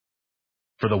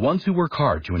For the ones who work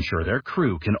hard to ensure their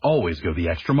crew can always go the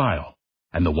extra mile,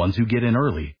 and the ones who get in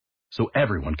early so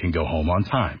everyone can go home on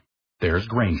time, there's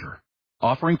Grainger,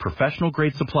 offering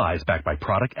professional-grade supplies backed by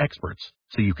product experts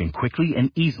so you can quickly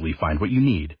and easily find what you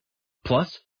need.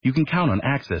 Plus, you can count on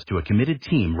access to a committed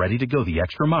team ready to go the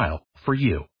extra mile for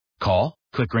you. Call,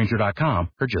 click Grainger.com,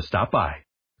 or just stop by.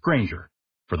 Grainger,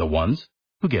 for the ones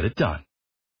who get it done.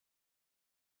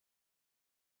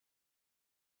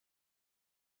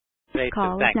 This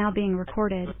call is now being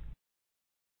recorded.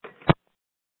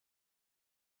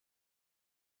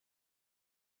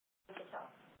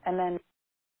 And then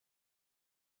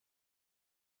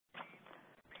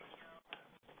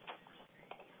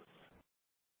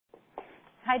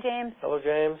hi, James. Hello,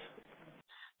 James.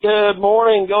 Good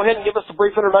morning. Go ahead and give us a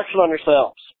brief introduction on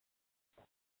yourselves.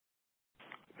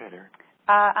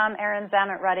 I'm Erin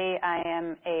Zamet-Ruddy. I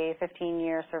am a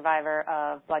 15-year survivor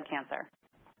of blood cancer.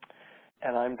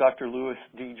 And I'm Dr. Louis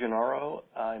DeGennaro.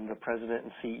 I'm the president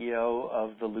and CEO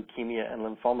of the Leukemia and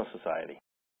Lymphoma Society.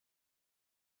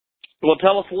 Well,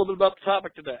 tell us a little bit about the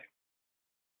topic today.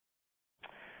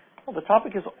 Well, the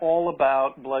topic is all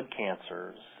about blood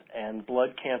cancers and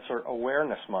Blood Cancer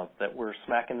Awareness Month that we're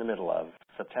smack in the middle of.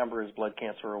 September is Blood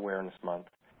Cancer Awareness Month.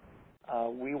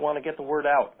 We want to get the word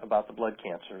out about the blood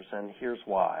cancers, and here's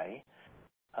why.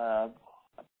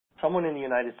 Someone in the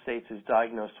United States is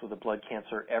diagnosed with a blood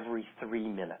cancer every 3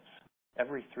 minutes.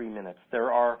 Every 3 minutes.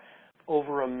 There are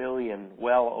over 1 million,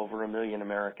 well over 1 million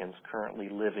Americans currently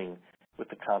living with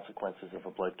the consequences of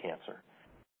a blood cancer.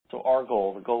 So our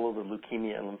goal, the goal of the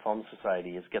Leukemia and Lymphoma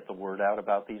Society, is get the word out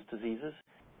about these diseases,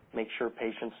 make sure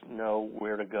patients know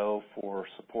where to go for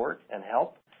support and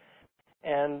help,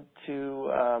 and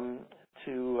to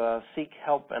seek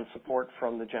help and support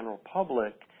from the general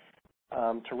public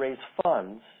to raise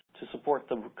funds to support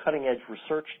the cutting-edge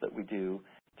research that we do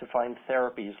to find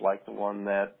therapies like the one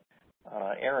that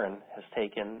Erin has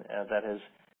taken that has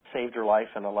saved her life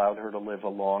and allowed her to live a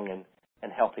long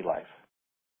and healthy life.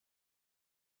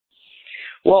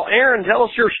 Well, Erin, tell us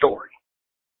your story.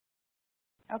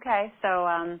 Okay, so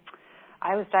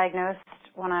I was diagnosed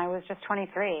when I was just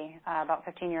 23, about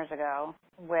 15 years ago,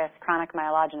 with chronic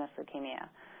myelogenous leukemia.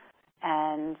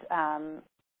 And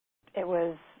it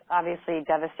was obviously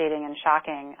devastating and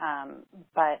shocking,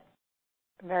 but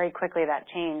very quickly that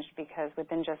changed because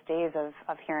within just days of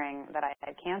hearing that I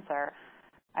had cancer,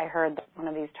 I heard that one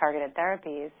of these targeted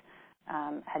therapies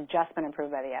had just been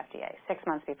approved by the FDA 6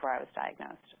 months before I was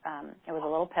diagnosed. It was a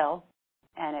little pill,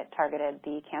 and it targeted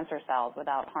the cancer cells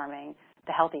without harming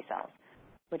the healthy cells,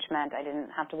 which meant I didn't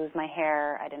have to lose my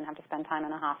hair, I didn't have to spend time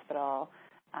in a hospital,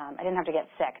 I didn't have to get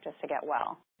sick just to get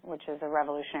well, which is a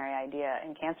revolutionary idea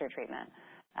in cancer treatment.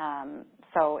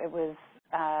 So it was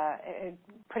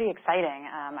pretty exciting.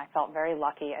 I felt very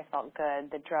lucky. I felt good.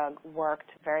 The drug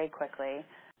worked very quickly,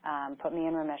 put me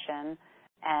in remission,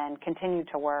 and continued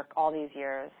to work all these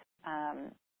years.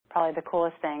 Probably the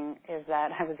coolest thing is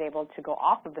that I was able to go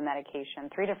off of the medication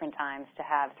 3 different times to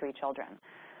have 3 children.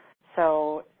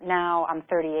 So now I'm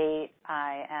 38.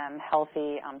 I am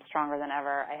healthy. I'm stronger than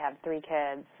ever. I have 3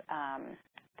 kids.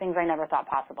 Things I never thought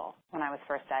possible when I was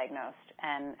first diagnosed.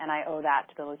 And I owe that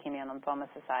to the Leukemia and Lymphoma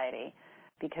Society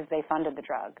because they funded the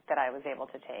drug that I was able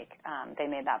to take. They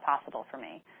made that possible for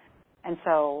me. And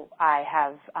so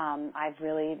I've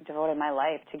really devoted my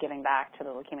life to giving back to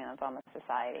the Leukemia and Lymphoma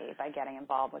Society by getting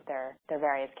involved with their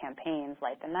various campaigns,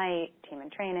 Light the Night, Team in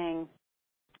Training,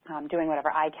 doing whatever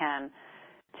I can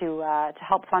to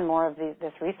help fund more of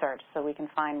this research so we can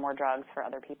find more drugs for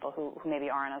other people who maybe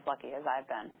aren't as lucky as I've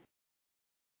been.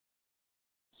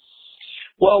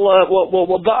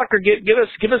 Well, doctor, give us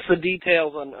the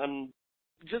details on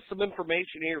just some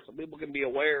information here so people can be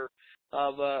aware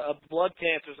of blood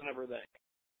cancers and everything.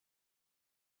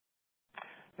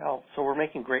 Well, so we're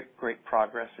making great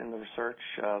progress in the research.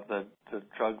 The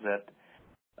drug that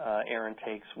Erin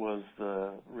takes was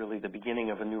really the beginning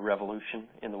of a new revolution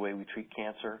in the way we treat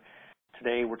cancer.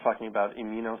 Today we're talking about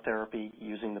immunotherapy,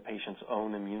 using the patient's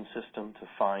own immune system to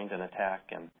find and attack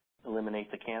and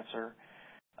eliminate the cancer.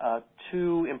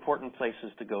 2 important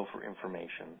places to go for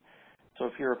information. So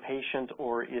if you're a patient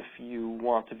or if you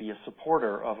want to be a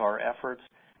supporter of our efforts,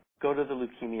 go to the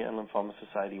Leukemia and Lymphoma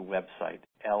Society website,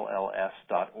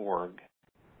 lls.org.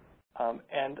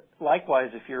 And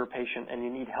likewise, if you're a patient and you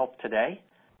need help today,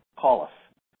 call us.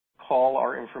 Call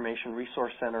our Information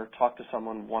Resource Center. Talk to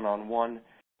someone one-on-one.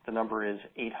 The number is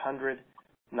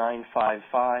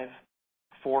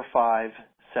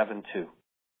 800-955-4572.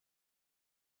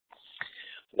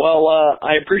 Well,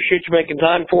 I appreciate you making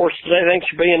time for us today. Thanks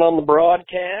for being on the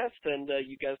broadcast, and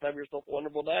you guys have yourself a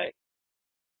wonderful day.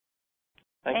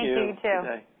 Thank you. You too. Good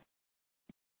day.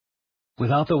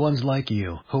 Without the ones like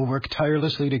you, who work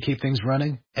tirelessly to keep things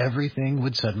running, everything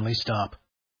would suddenly stop.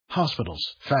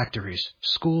 Hospitals, factories,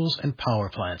 schools, and power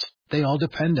plants, they all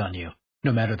depend on you.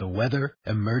 No matter the weather,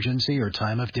 emergency, or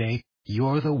time of day,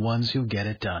 you're the ones who get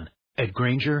it done. At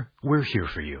Grainger, we're here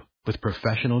for you with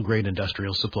professional-grade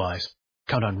industrial supplies.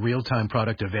 Count on real-time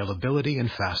product availability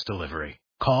and fast delivery.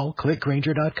 Call, click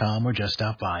Grainger.com, or just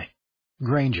stop by.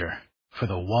 Grainger, for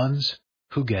the ones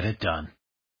who get it done.